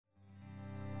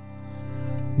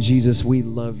Jesus, we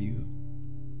love you.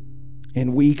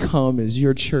 And we come as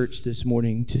your church this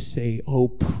morning to say, oh,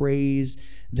 praise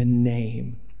the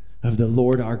name of the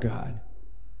Lord our God.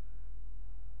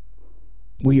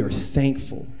 We are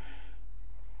thankful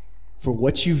for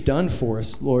what you've done for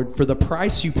us, Lord, for the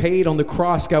price you paid on the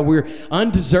cross. God, we're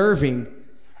undeserving,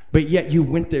 but yet you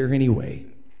went there anyway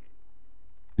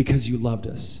because you loved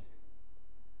us.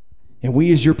 And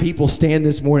we as your people stand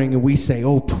this morning and we say,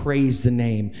 oh, praise the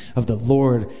name of the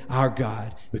Lord our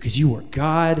God, because you are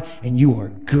God and you are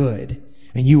good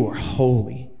and you are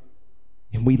holy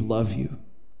and we love you.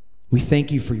 We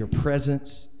thank you for your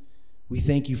presence. We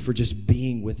thank you for just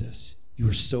being with us. You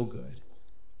are so good.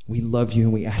 We love you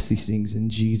and we ask these things in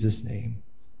Jesus' name.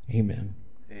 Amen.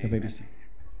 Maybe see.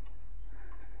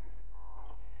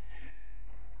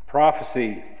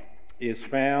 Prophecy is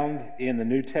found in the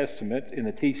New Testament in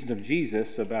the teachings of Jesus.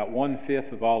 About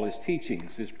 1/5 of all his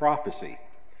teachings is prophecy.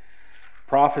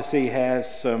 Prophecy has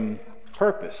some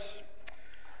purpose.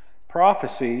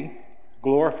 Prophecy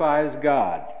glorifies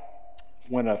God.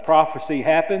 When a prophecy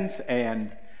happens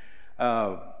and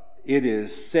it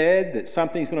is said that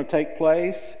something's going to take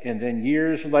place, and then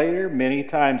years later, many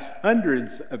times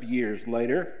hundreds of years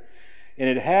later, and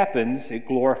it happens, it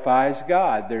glorifies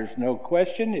God. There's no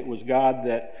question it was God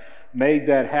that made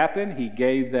that happen. He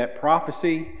gave that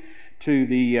prophecy to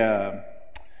the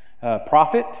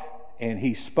prophet, and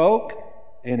he spoke,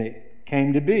 and it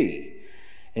came to be.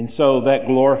 And so that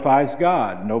glorifies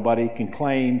God. Nobody can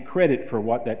claim credit for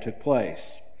what that took place.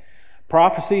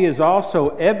 Prophecy is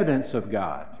also evidence of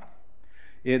God.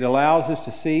 It allows us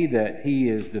to see that he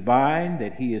is divine,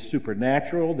 that he is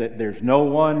supernatural, that there's no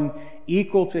one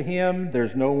equal to him,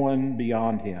 there's no one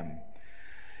beyond him.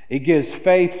 It gives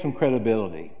faith some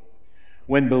credibility.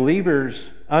 When believers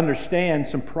understand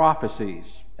some prophecies,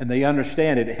 and they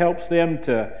understand it, it helps them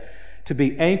to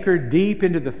be anchored deep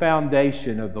into the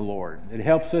foundation of the Lord. It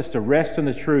helps us to rest in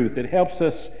the truth. It helps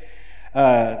us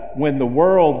when the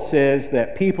world says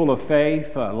that people of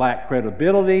faith lack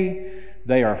credibility,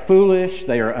 they are foolish,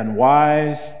 they are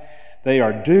unwise, they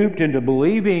are duped into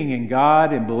believing in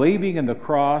God and believing in the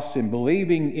cross and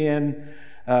believing in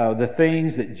the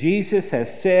things that Jesus has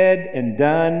said and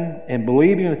done, and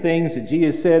believing the things that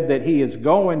Jesus said that he is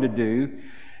going to do,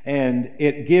 and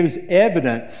it gives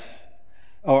evidence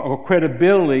or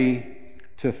credibility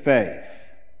to faith.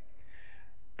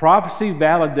 Prophecy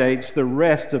validates the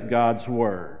rest of God's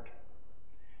Word.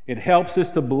 It helps us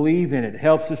to believe in it. It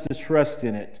helps us to trust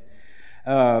in it.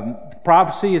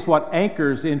 Prophecy is what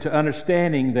anchors into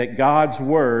understanding that God's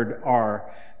Word,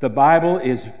 the Bible,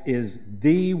 is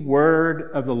the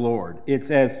Word of the Lord.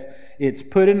 It's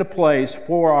put into place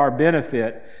for our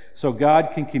benefit so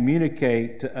God can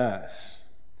communicate to us.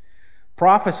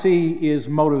 Prophecy is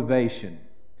motivation.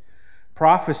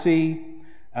 Prophecy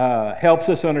helps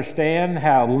us understand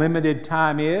how limited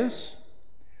time is,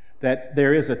 that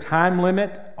there is a time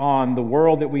limit on the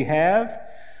world that we have,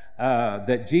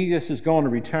 that Jesus is going to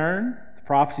return. The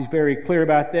prophecy is very clear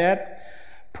about that.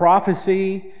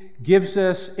 Prophecy gives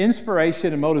us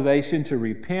inspiration and motivation to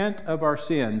repent of our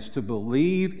sins, to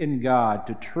believe in God,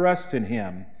 to trust in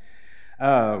him.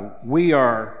 We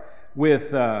are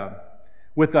with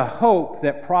the hope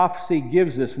that prophecy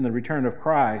gives us in the return of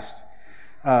Christ.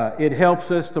 It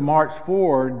helps us to march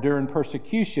forward during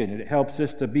persecution. It helps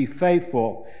us to be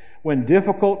faithful when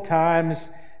difficult times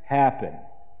happen.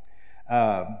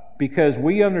 Because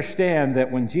we understand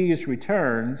that when Jesus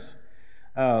returns,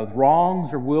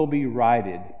 wrongs will be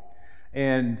righted.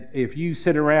 And if you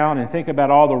sit around and think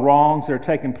about all the wrongs that are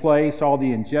taking place, all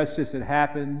the injustice that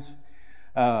happens,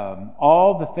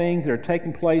 all the things that are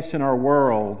taking place in our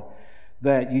world,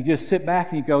 that you just sit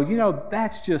back and you go,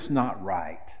 that's just not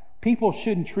right. People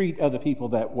shouldn't treat other people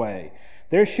that way.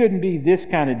 There shouldn't be this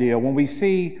kind of deal. When we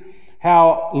see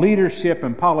how leadership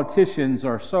and politicians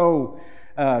are so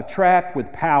trapped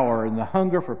with power and the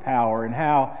hunger for power, and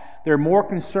how they're more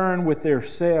concerned with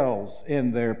themselves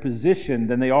and their position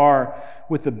than they are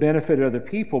with the benefit of other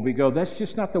people, we go, that's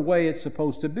just not the way it's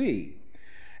supposed to be.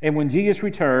 And when Jesus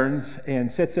returns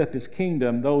and sets up his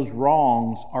kingdom, those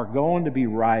wrongs are going to be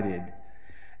righted.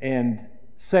 And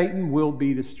Satan will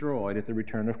be destroyed at the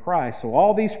return of Christ. So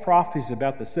all these prophecies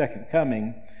about the second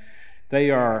coming,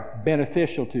 they are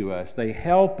beneficial to us. They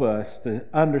help us to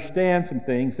understand some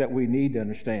things that we need to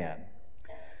understand.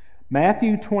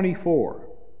 Matthew 24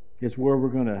 is where we're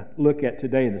going to look at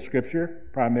today in the Scripture,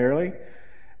 primarily.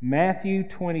 Matthew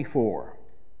 24,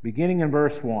 beginning in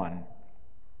verse 1.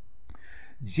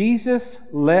 Jesus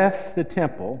left the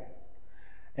temple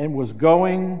and was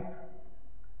going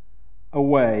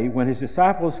away when his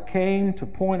disciples came to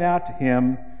point out to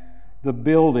him the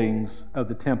buildings of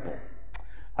the temple.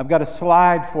 I've got a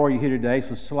slide for you here today.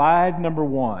 So slide number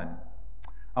 1.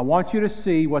 I want you to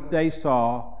see what they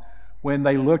saw when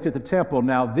they looked at the temple.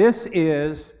 Now this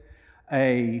is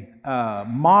a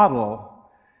model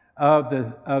of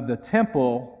the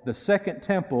temple, the second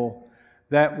temple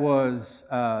that was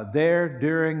there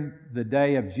during the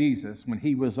day of Jesus when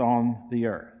he was on the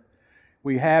earth.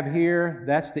 We have here,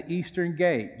 that's the Eastern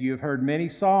Gate. You've heard many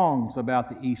songs about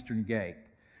the Eastern Gate.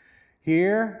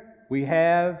 Here we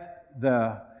have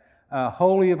the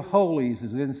Holy of Holies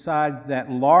is inside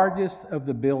that largest of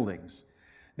the buildings.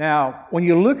 Now, when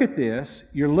you look at this,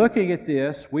 you're looking at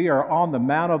this. We are on the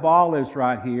Mount of Olives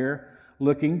right here,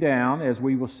 looking down. As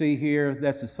we will see here,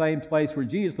 that's the same place where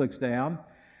Jesus looks down.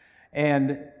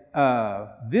 And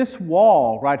this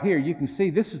wall right here, you can see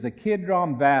this is the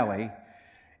Kidron Valley.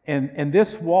 And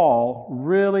this wall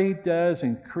really does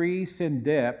increase in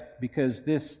depth because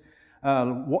this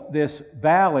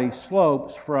valley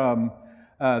slopes from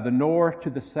the north to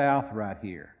the south right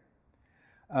here.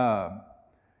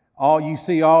 You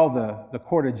see all the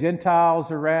court of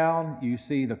Gentiles around. You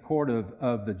see the court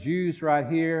of the Jews right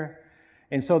here.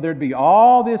 And so there'd be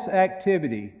all this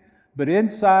activity. But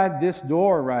inside this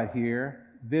door right here,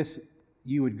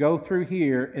 you would go through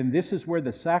here, and this is where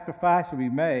the sacrifice would be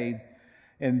made.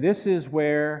 And this is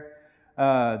where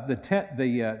the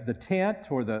tent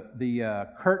or the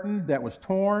curtain that was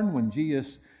torn when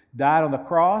Jesus died on the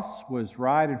cross was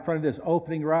right in front of this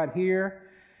opening right here.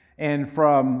 And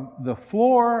from the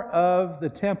floor of the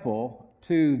temple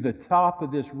to the top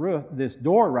of this roof, this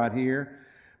door right here,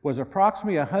 was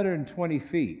approximately 120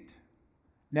 feet.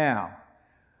 Now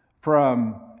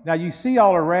you see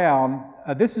all around,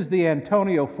 this is the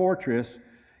Antonia Fortress.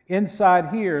 Inside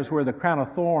here is where the crown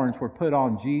of thorns were put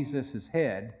on Jesus'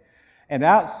 head. And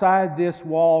outside this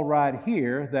wall right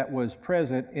here that was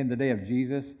present in the day of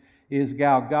Jesus is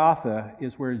Golgotha,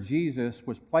 is where Jesus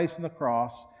was placed on the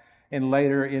cross and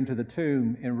later into the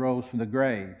tomb and rose from the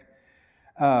grave.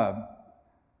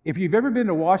 If you've ever been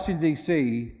to Washington,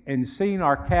 D.C. and seen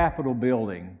our Capitol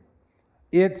building,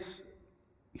 it's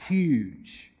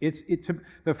huge. It's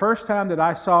the first time that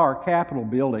I saw our Capitol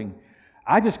building,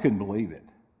 I just couldn't believe it.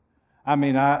 I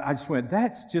mean, I just went,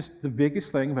 that's just the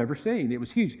biggest thing I've ever seen. It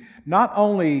was huge. Not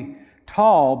only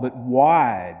tall, but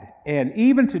wide. And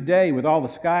even today, with all the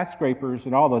skyscrapers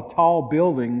and all the tall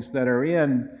buildings that are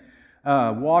in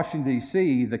Washington,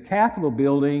 D.C., the Capitol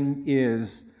building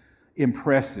is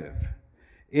impressive.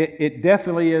 It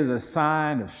definitely is a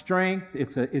sign of strength.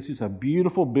 It's just a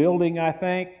beautiful building, I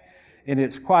think, and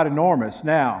it's quite enormous.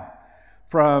 Now,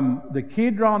 from the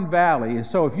Kidron Valley, and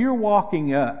so if you're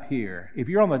walking up here, if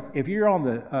you're on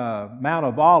the Mount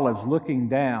of Olives looking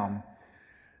down,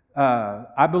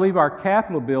 I believe our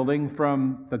Capitol building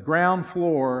from the ground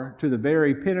floor to the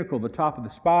very pinnacle, the top of the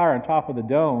spire and top of the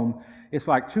dome, it's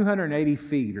like 280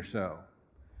 feet or so.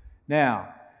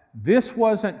 Now, this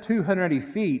wasn't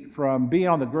 280 feet from being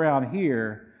on the ground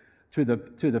here to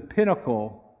the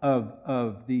pinnacle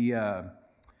of the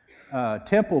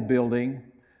temple building,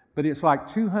 but it's like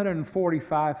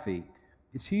 245 feet.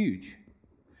 It's huge.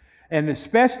 And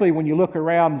especially when you look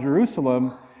around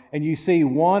Jerusalem and you see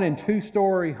 1- and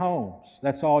 2-story homes.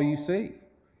 That's all you see.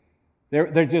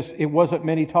 It wasn't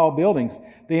many tall buildings.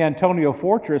 The Antonia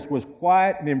Fortress was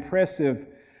quite an impressive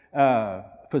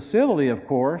facility, of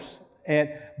course,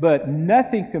 but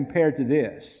nothing compared to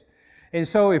this. And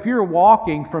so if you're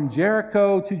walking from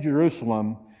Jericho to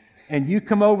Jerusalem and you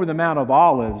come over the Mount of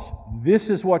Olives, this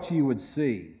is what you would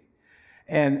see.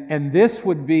 And this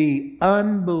would be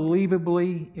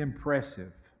unbelievably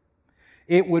impressive.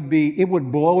 It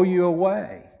would blow you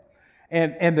away.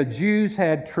 And the Jews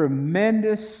had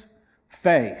tremendous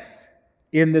faith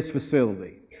in this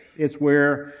facility. It's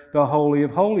where the Holy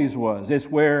of Holies was. It's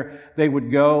where they would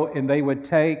go and they would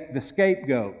take the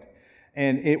scapegoat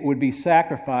and it would be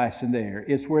sacrificed in there.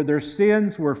 It's where their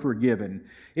sins were forgiven.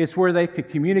 It's where they could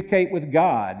communicate with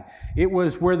God. It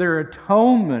was where their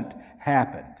atonement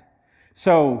happened.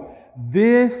 So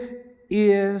this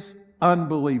is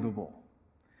unbelievable.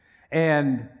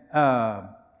 And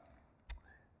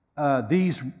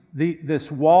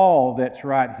this wall that's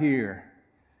right here,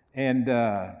 and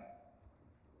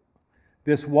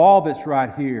this wall that's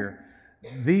right here,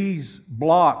 these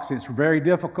blocks, it's very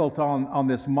difficult on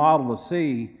this model to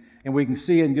see, and we can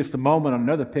see in just a moment on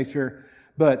another picture,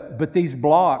 but these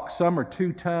blocks, some are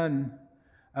 2 ton,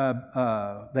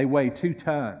 they weigh 2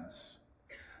 tons.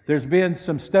 There's been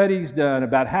some studies done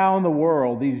about how in the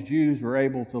world these Jews were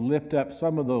able to lift up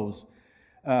some of those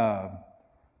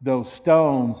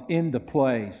stones into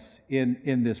place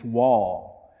in this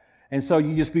wall. And so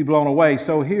you just be blown away.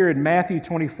 So here in Matthew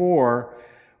 24,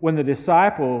 when the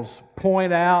disciples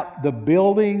point out the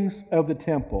buildings of the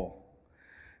temple,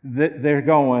 they're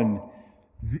going,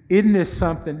 isn't this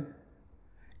something?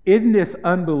 Isn't this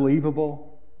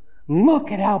unbelievable?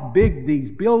 Look at how big these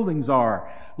buildings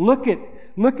are. Look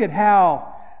at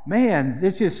how, man,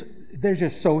 they're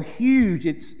just so huge.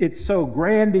 It's so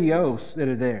grandiose that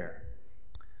are there.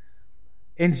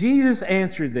 And Jesus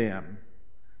answered them.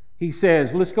 He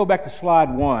says, let's go back to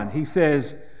slide 1. He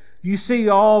says, you see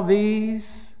all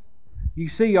these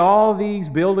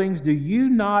buildings? Do you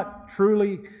not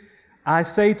truly, I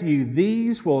say to you,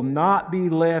 these will not be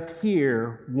left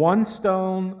here, one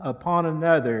stone upon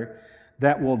another,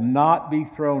 that will not be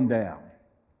thrown down.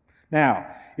 Now,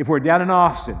 if we're down in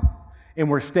Austin and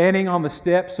we're standing on the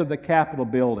steps of the Capitol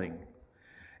building,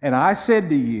 and I said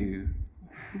to you,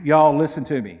 y'all listen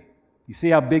to me, you see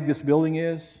how big this building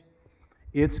is?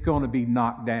 It's going to be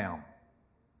knocked down.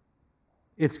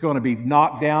 It's going to be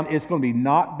knocked down. It's going to be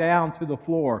knocked down to the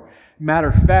floor. Matter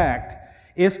of fact,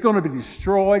 it's going to be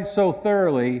destroyed so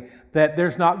thoroughly that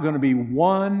there's not going to be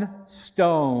one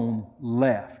stone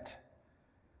left.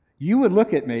 You would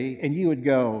look at me and you would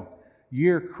go,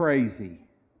 you're crazy.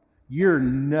 You're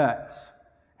nuts.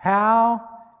 How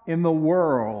in the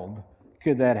world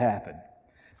could that happen?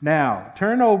 Now,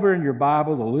 turn over in your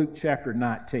Bible to Luke chapter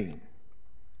 19.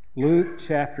 Luke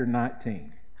chapter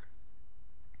 19.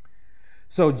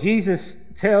 So Jesus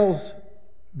tells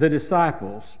the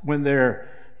disciples when they're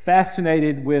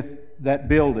fascinated with that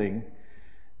building,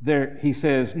 he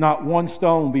says, not one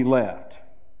stone will be left.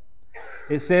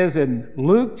 It says in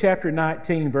Luke chapter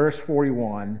 19, verse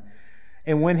 41,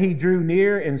 and when he drew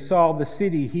near and saw the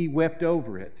city, he wept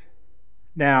over it.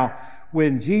 Now,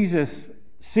 when Jesus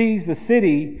sees the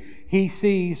city, he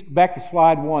sees, back to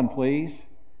slide 1, please.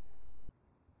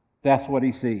 That's what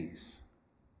he sees.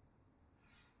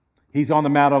 He's on the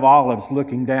Mount of Olives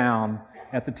looking down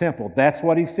at the temple. That's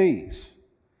what he sees.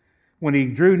 When he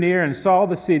drew near and saw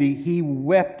the city, he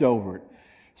wept over it.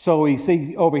 So we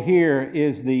see over here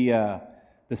is the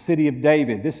city of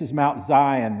David. This is Mount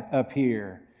Zion up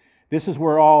here. This is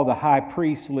where all the high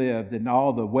priests lived and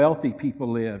all the wealthy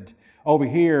people lived. Over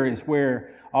here is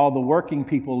where all the working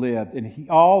people lived. And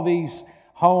all these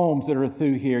homes that are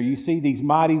through here, you see these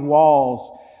mighty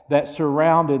walls that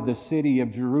surrounded the city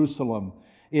of Jerusalem.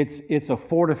 It's a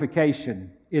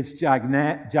fortification. It's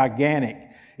gigantic.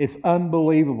 It's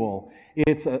unbelievable.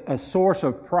 It's a source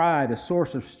of pride, a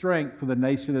source of strength for the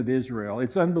nation of Israel.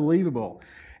 It's unbelievable.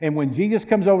 And when Jesus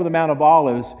comes over the Mount of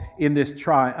Olives in this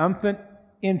triumphant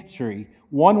entry,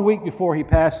 1 week before he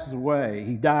passes away,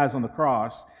 he dies on the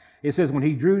cross, it says, when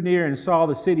he drew near and saw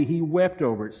the city, he wept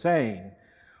over it, saying,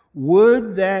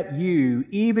 would that you,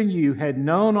 even you, had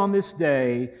known on this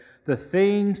day the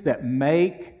things that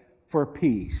make for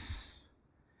peace.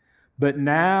 But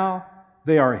now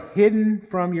they are hidden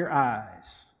from your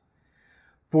eyes.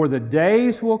 For the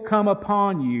days will come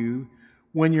upon you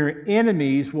when your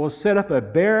enemies will set up a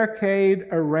barricade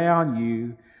around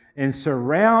you and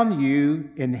surround you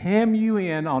and hem you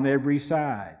in on every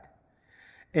side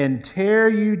and tear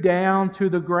you down to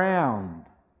the ground.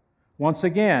 Once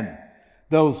again,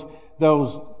 those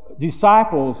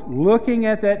disciples looking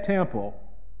at that temple,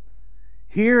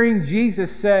 hearing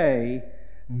Jesus say,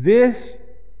 this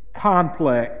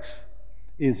complex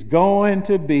is going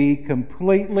to be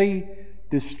completely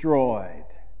destroyed.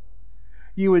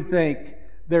 You would think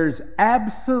there's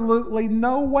absolutely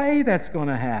no way that's going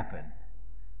to happen.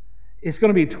 It's going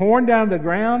to be torn down to the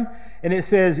ground, and it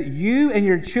says, you and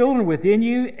your children within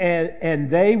you, and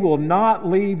they will not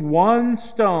leave one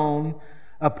stone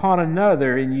upon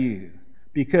another in you,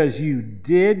 because you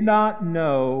did not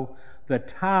know the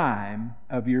time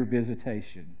of your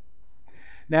visitation.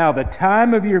 Now, the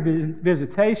time of your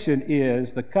visitation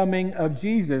is the coming of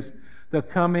Jesus, the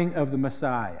coming of the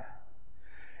Messiah.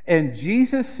 And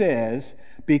Jesus says,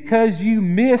 because you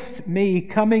missed me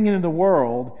coming into the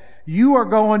world, you are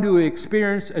going to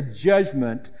experience a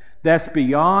judgment that's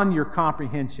beyond your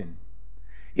comprehension.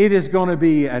 It is going to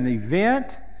be an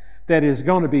event that is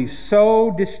going to be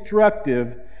so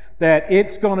destructive that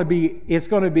it's going to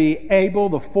be able,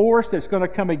 the force that's going to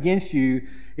come against you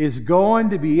is going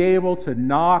to be able to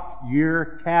knock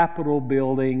your Capitol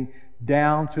building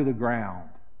down to the ground.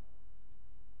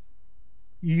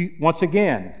 Once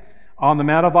again, on the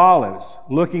Mount of Olives,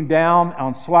 looking down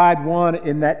on slide 1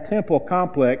 in that temple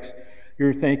complex,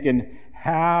 you're thinking,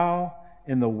 how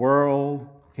in the world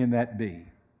can that be?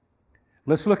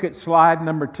 Let's look at slide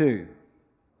number 2.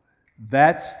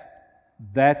 That's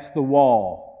the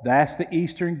wall. That's the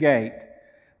eastern gate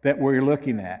that we're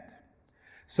looking at.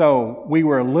 So we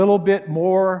were a little bit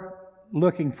more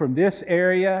looking from this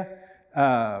area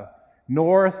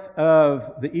north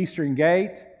of the Eastern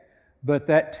Gate, but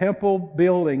that temple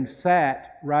building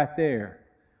sat right there.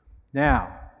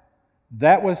 Now,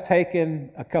 that was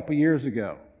taken a couple years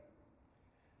ago.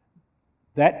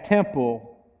 That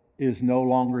temple is no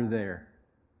longer there.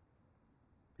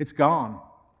 It's gone.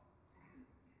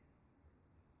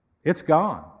 It's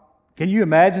gone. Can you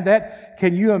imagine that?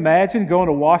 Can you imagine going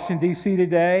to Washington, D.C.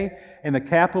 today and the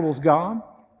Capitol's gone?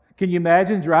 Can you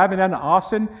imagine driving down to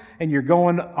Austin and you're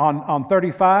going on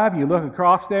 35, you look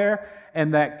across there,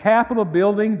 and that Capitol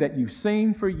building that you've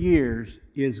seen for years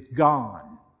is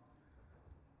gone?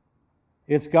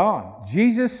 It's gone.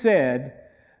 Jesus said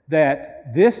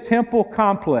that this temple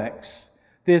complex,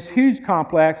 this huge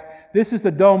complex, this is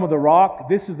the Dome of the Rock,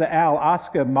 this is the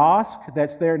Al-Aqsa Mosque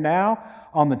that's there now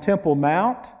on the Temple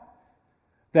Mount,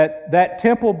 that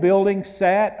temple building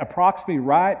sat approximately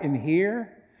right in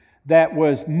here, that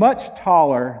was much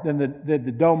taller than the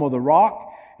Dome of the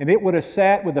Rock, and it would have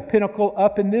sat with the pinnacle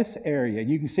up in this area.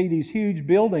 You can see these huge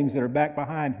buildings that are back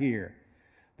behind here.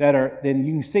 Then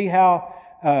you can see how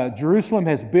Jerusalem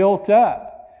has built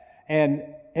up. And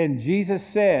Jesus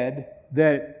said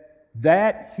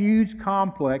that huge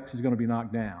complex is going to be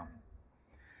knocked down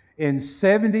in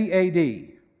 70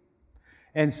 A.D.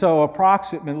 And so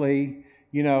approximately,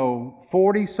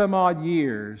 40 some odd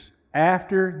years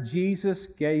after Jesus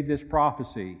gave this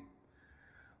prophecy,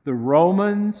 the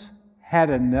Romans had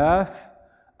enough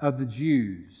of the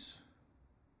Jews,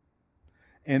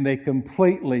 and they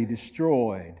completely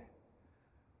destroyed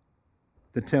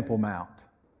the Temple Mount.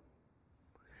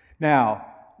 Now,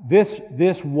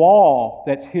 this wall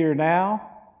that's here now,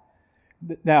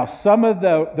 some of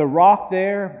the rock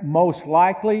there most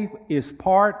likely is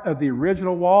part of the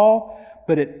original wall,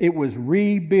 but it was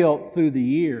rebuilt through the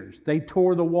years. They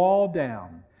tore the wall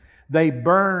down. They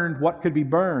burned what could be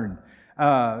burned.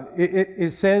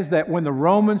 It says that when the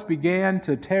Romans began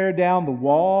to tear down the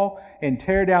wall and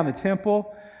tear down the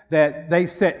temple, that they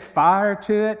set fire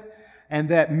to it, and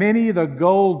that many of the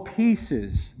gold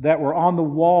pieces that were on the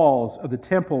walls of the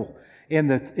temple, in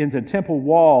the temple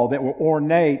wall that were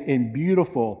ornate and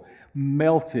beautiful,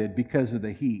 melted because of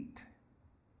the heat.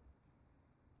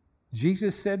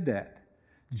 Jesus said that.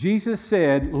 Jesus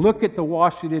said, look at the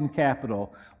Washington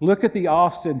Capitol. Look at the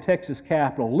Austin, Texas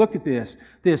Capitol. Look at this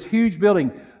huge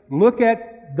building. Look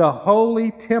at the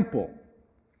holy temple,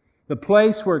 the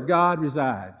place where God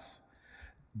resides.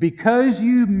 Because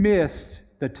you missed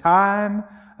the time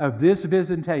of this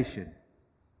visitation,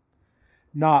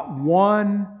 not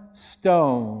one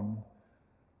stone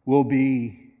will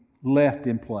be left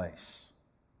in place.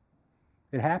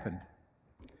 It happened.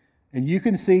 And you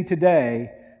can see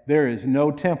today there is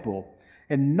no temple.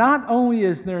 And not only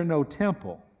is there no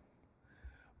temple,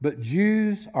 but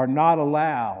Jews are not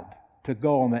allowed to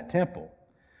go on that temple.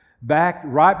 Back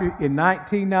right in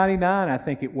 1999, I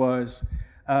think it was,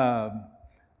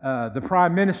 the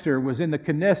Prime Minister was in the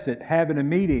Knesset having a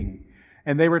meeting,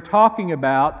 and they were talking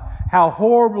about how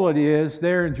horrible it is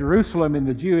there in Jerusalem, in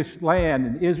the Jewish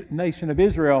land and nation of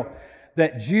Israel,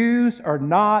 that Jews are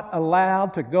not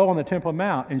allowed to go on the Temple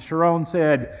Mount. And Sharon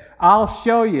said, I'll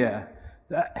show you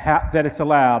that it's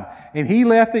allowed. And he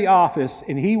left the office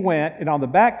and he went, and on the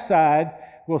back side,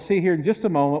 we'll see here in just a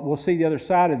moment, we'll see the other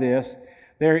side of this,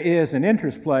 there is an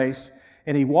entrance place,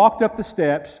 and he walked up the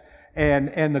steps,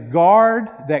 and the guard,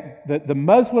 the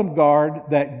Muslim guard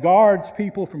that guards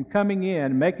people from coming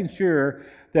in, making sure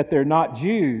that they're not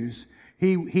Jews,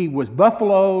 he was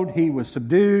buffaloed, he was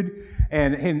subdued,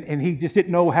 and he just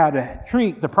didn't know how to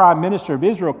treat the Prime Minister of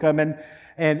Israel coming.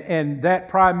 And that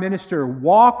Prime Minister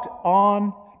walked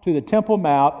on to the Temple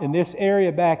Mount in this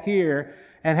area back here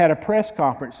and had a press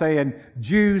conference saying,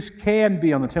 Jews can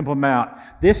be on the Temple Mount.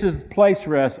 This is the place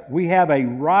for us. We have a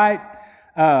right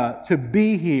to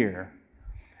be here.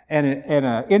 And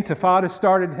an intifada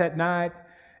started that night,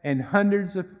 and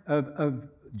hundreds of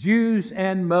Jews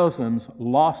and Muslims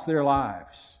lost their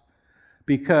lives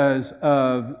because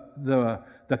of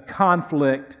the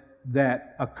conflict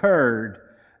that occurred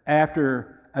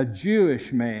after a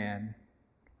Jewish man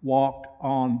walked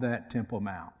on that Temple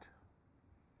Mount.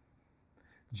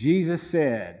 Jesus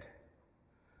said,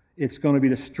 it's going to be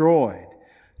destroyed.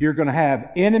 You're going to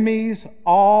have enemies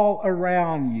all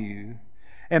around you.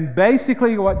 And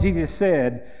basically what Jesus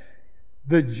said,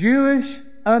 the Jewish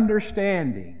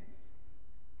understanding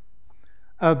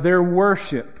of their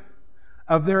worship,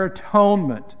 of their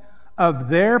atonement, of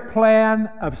their plan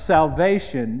of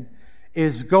salvation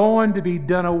is going to be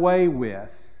done away with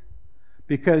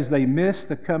because they missed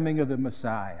the coming of the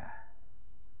Messiah.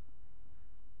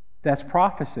 That's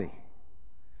prophecy.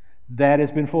 that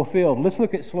has been fulfilled. Let's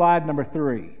look at slide number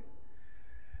 3.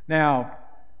 Now,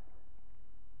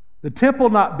 the temple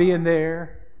not being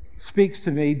there speaks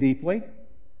to me deeply.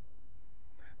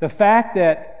 The fact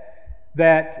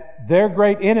that their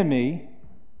great enemy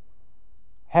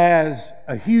has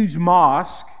a huge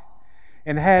mosque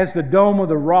and has the Dome of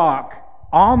the Rock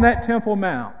on that Temple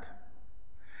Mount.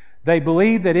 They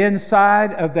believe that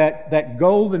inside of that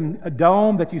golden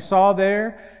dome that you saw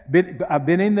there, I've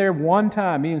been in there one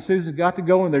time. Me and Susan got to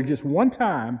go in there just one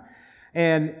time.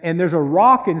 And there's a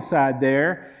rock inside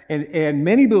there. And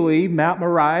many believe Mount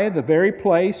Moriah, the very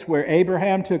place where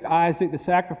Abraham took Isaac to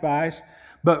sacrifice.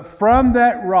 But from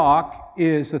that rock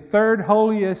is the third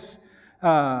holiest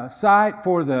site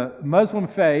for the Muslim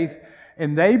faith.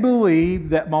 And they believe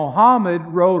that Muhammad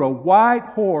rode a white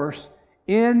horse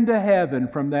into heaven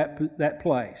from that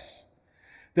place.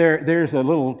 There's a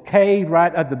little cave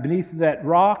right beneath that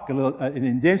rock, an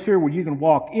indenture where you can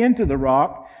walk into the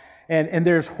rock, and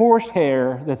there's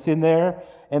horsehair that's in there,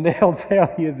 and they'll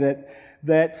tell you that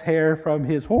that's hair from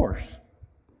his horse.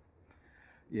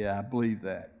 Yeah, I believe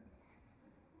that.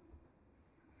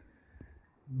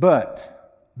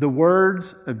 But the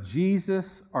words of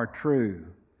Jesus are true.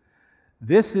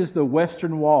 This is the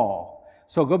Western Wall.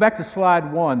 So go back to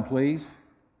slide 1, please.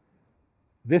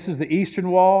 This is the Eastern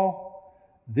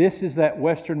Wall. This is that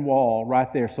Western Wall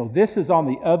right there. So this is on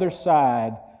the other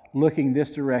side looking this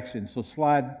direction. So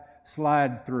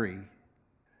slide 3.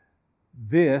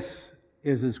 This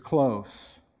is as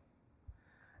close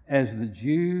as the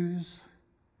Jews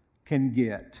can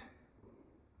get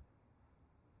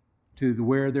to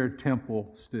where their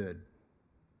temple stood.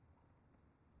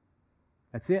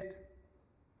 That's it.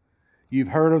 You've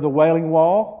heard of the Wailing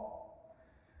Wall.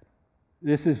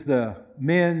 This is the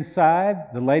men's side.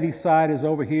 The ladies' side is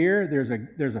over here.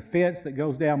 There's a fence that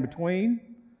goes down between.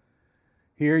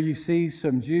 Here you see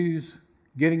some Jews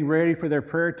getting ready for their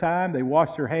prayer time. They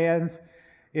wash their hands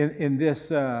in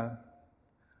this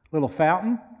little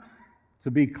fountain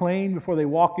to be clean before they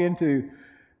walk into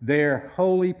their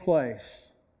holy place.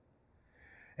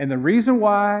 And the reason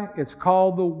why it's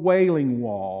called the Wailing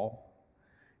Wall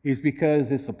is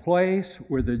because it's a place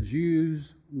where the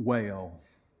Jews wail.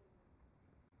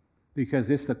 Because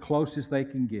it's the closest they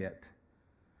can get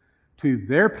to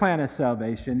their plan of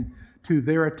salvation, to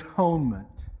their atonement.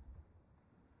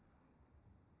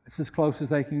 It's as close as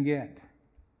they can get.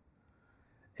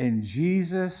 And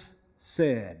Jesus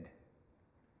said,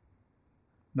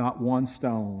 not one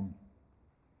stone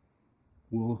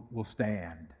will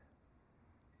stand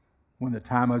when the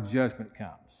time of judgment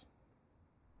comes.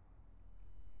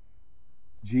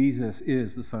 Jesus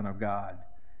is the Son of God.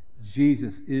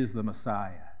 Jesus is the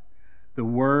Messiah. The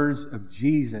words of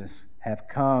Jesus have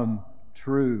come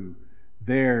true.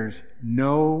 There's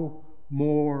no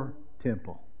more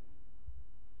temple.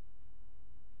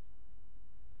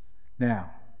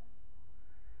 Now,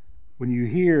 when you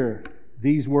hear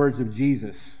these words of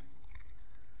Jesus,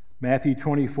 Matthew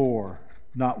 24,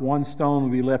 not one stone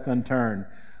will be left unturned.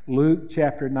 Luke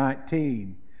chapter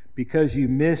 19, because you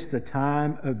missed the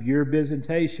time of your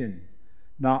visitation,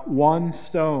 not one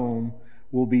stone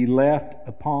will be left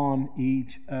upon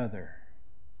each other.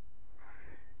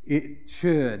 It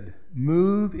should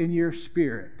move in your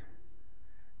spirit.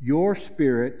 Your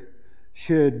spirit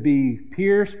should be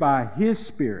pierced by His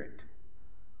Spirit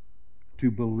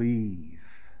to believe.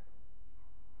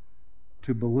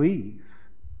 To believe.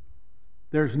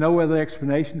 There's no other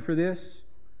explanation for this.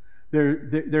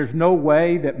 There's no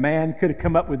way that man could have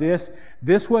come up with this.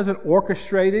 This wasn't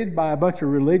orchestrated by a bunch of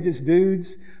religious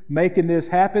dudes making this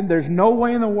happen. There's no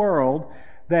way in the world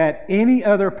that any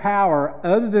other power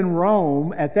other than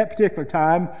Rome at that particular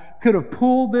time could have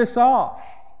pulled this off.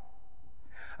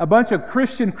 A bunch of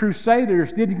Christian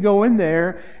crusaders didn't go in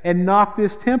there and knock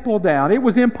this temple down. It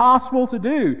was impossible to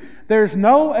do. There's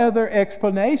no other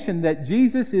explanation that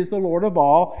Jesus is the Lord of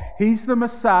all. He's the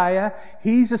Messiah.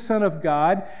 He's the Son of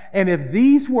God. And if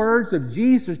these words of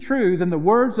Jesus are true, then the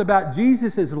words about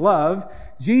Jesus' love,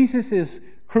 Jesus'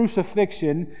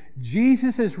 crucifixion,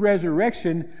 Jesus'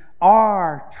 resurrection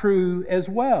are true as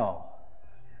well.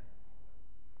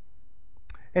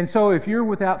 And so if you're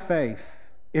without faith,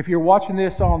 if you're watching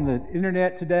this on the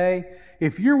internet today,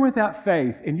 if you're without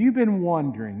faith and you've been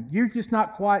wondering, you're just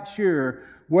not quite sure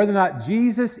whether or not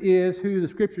Jesus is who the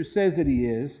Scripture says that He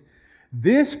is,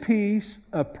 this piece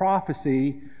of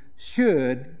prophecy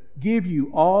should give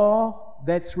you all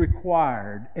that's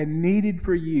required and needed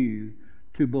for you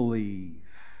to believe.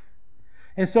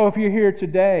 And so if you're here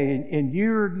today and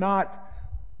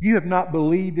you have not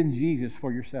believed in Jesus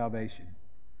for your salvation,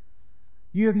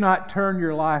 you have not turned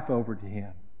your life over to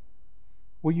Him,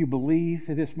 Will you believe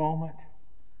at this moment?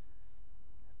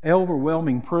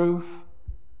 Overwhelming proof.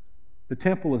 The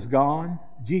temple is gone.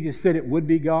 Jesus said it would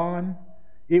be gone.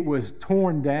 It was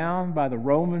torn down by the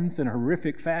Romans in a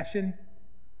horrific fashion.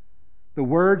 The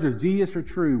words of Jesus are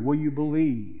true. Will you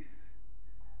believe?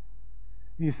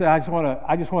 You say, I just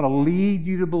want to lead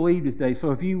you to believe today.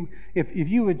 So if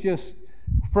you would just,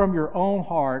 from your own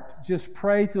heart, just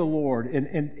pray to the Lord.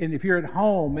 And if you're at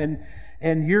home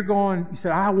and you're going, you say,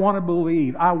 I want to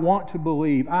believe. I want to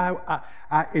believe.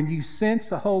 And you sense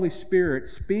the Holy Spirit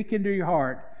speak into your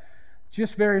heart.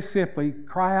 Just very simply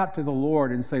cry out to the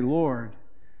Lord and say, Lord,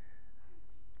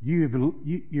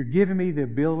 you're giving me the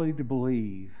ability to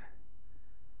believe.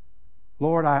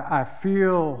 Lord, I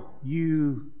feel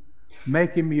you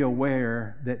making me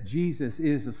aware that Jesus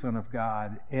is the Son of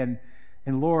God. And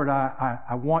Lord,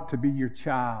 I want to be your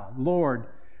child. Lord,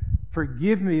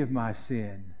 forgive me of my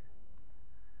sin.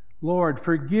 Lord,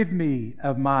 forgive me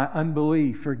of my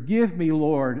unbelief. Forgive me,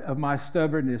 Lord, of my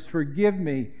stubbornness. Forgive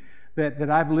me that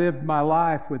I've lived my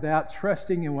life without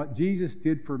trusting in what Jesus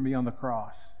did for me on the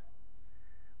cross.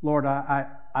 Lord, I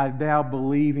now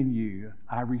believe in you.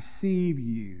 I receive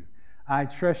you. I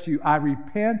trust you. I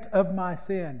repent of my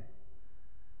sin.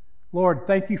 Lord,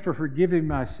 thank you for forgiving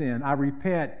my sin. I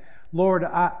repent. Lord,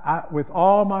 I with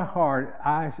all my heart,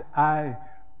 I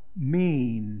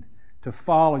mean to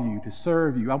follow you, to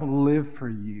serve you. I want to live for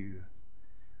you.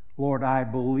 Lord, I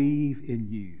believe in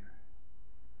you.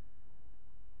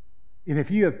 And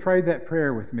if you have prayed that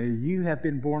prayer with me, you have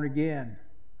been born again.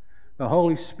 The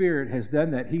Holy Spirit has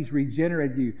done that. He's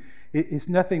regenerated you. It's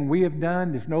nothing we have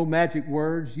done. There's no magic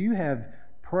words. You have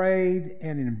prayed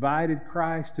and invited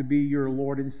Christ to be your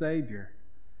Lord and Savior,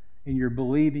 and you're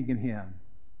believing in Him.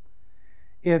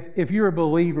 If you're a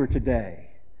believer today,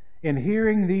 and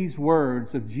hearing these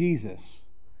words of Jesus,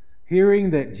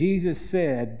 hearing that Jesus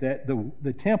said that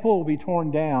the temple will be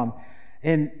torn down,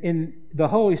 and the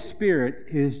Holy Spirit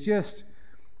it's just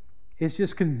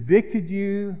convicted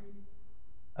you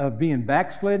of being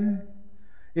backslidden.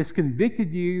 It's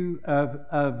convicted you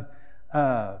of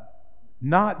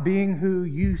not being who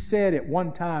you said at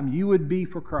one time you would be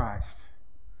for Christ.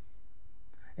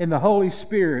 And the Holy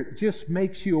Spirit just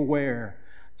makes you aware,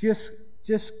 just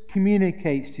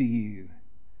communicates to you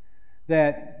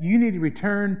that you need to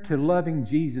return to loving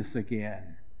Jesus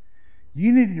again.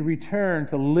 You need to return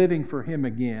to living for Him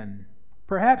again,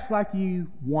 perhaps like you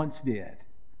once did.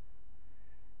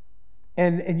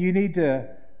 And you need to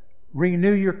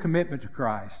renew your commitment to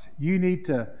Christ. You need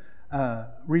to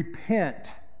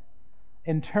repent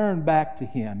and turn back to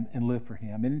Him and live for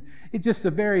Him. And it's just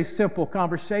a very simple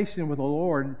conversation with the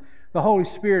Lord. The Holy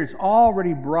Spirit's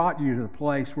already brought you to the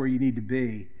place where you need to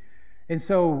be. And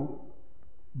so,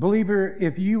 believer,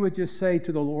 if you would just say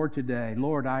to the Lord today,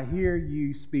 Lord, I hear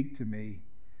you speak to me.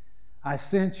 I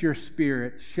sense your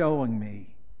Spirit showing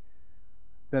me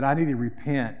that I need to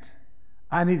repent.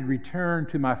 I need to return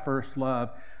to my first love.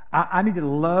 I need to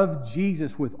love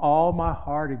Jesus with all my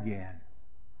heart again.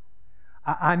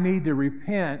 I need to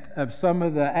repent of some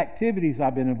of the activities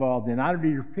I've been involved in. I need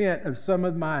to repent of some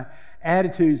of my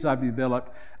attitudes I've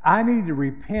developed. I need to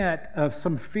repent of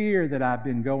some fear that I've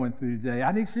been going through today.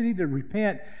 I need to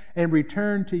repent and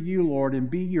return to you, Lord, and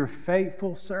be your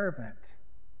faithful servant.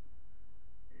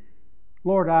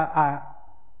 Lord, I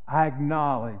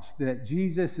acknowledge that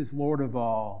Jesus is Lord of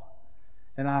all.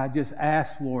 And I just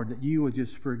ask, Lord, that you would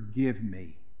just forgive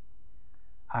me.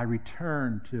 I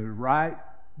return to right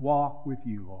walk with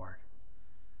you, Lord.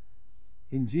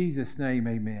 In Jesus' name,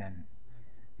 amen.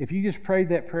 If you just prayed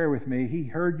that prayer with me, He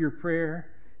heard your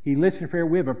prayer. He listened to prayer.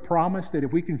 We have a promise that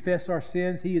if we confess our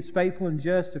sins, He is faithful and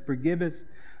just to forgive us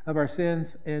of our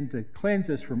sins and to cleanse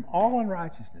us from all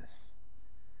unrighteousness.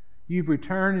 You've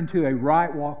returned into a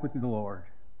right walk with the Lord.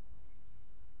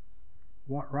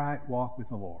 What right walk with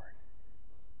the Lord?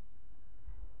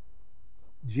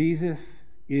 Jesus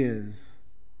is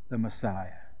the Messiah.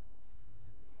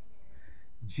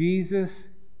 Jesus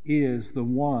is the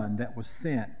one that was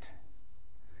sent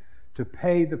to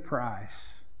pay the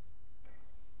price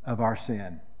of our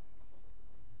sin.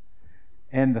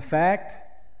 And the fact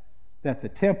that the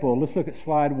temple, let's look at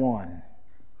slide 1.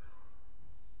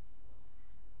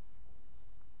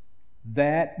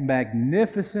 That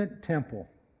magnificent temple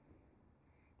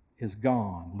is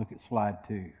gone. Look at slide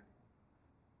 2.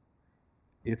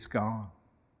 It's gone.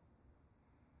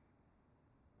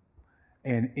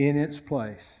 And in its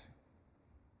place,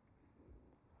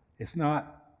 it's not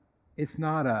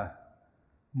a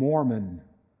Mormon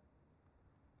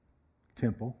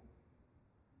temple.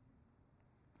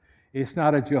 It's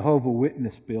not a Jehovah's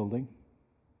Witness building.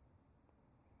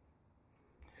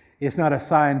 It's not a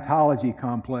Scientology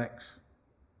complex.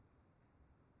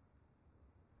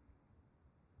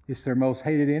 It's their most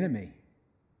hated enemy.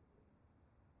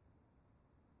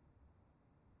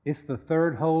 It's the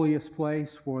third holiest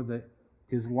place for the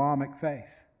Islamic faith.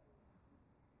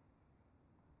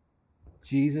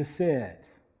 Jesus said,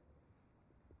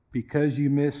 because you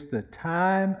missed the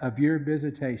time of your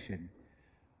visitation,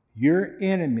 your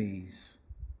enemies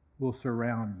will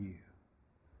surround you.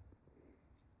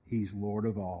 He's Lord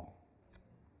of all.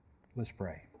 Let's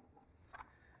pray.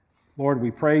 Lord,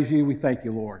 we praise you. We thank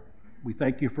you, Lord. We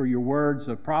thank you for your words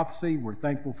of prophecy. We're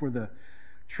thankful for the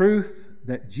truth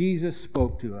that Jesus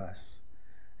spoke to us.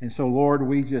 And so, Lord,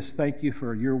 we just thank you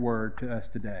for your word to us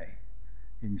today.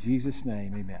 In Jesus'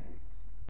 name, amen.